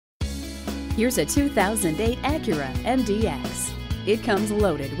Here's a 2008 Acura MDX. It comes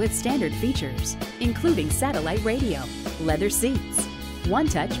loaded with standard features, including satellite radio, leather seats,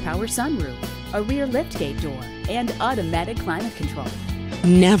 one-touch power sunroof, a rear liftgate door, and automatic climate control.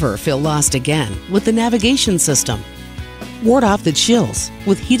 Never feel lost again with the navigation system. Ward off the chills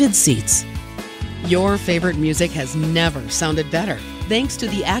with heated seats. Your favorite music has never sounded better thanks to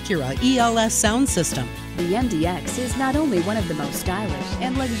the Acura ELS sound system. The MDX is not only one of the most stylish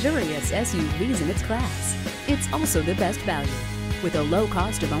and luxurious SUVs in its class, it's also the best value, with a low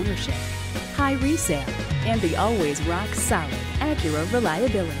cost of ownership, high resale, and the always rock-solid Acura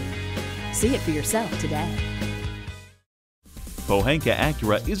reliability. See it for yourself today. Pohanka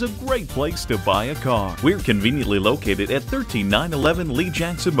Acura is a great place to buy a car. We're conveniently located at 13911 Lee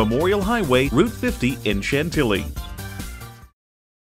Jackson Memorial Highway, Route 50 in Chantilly.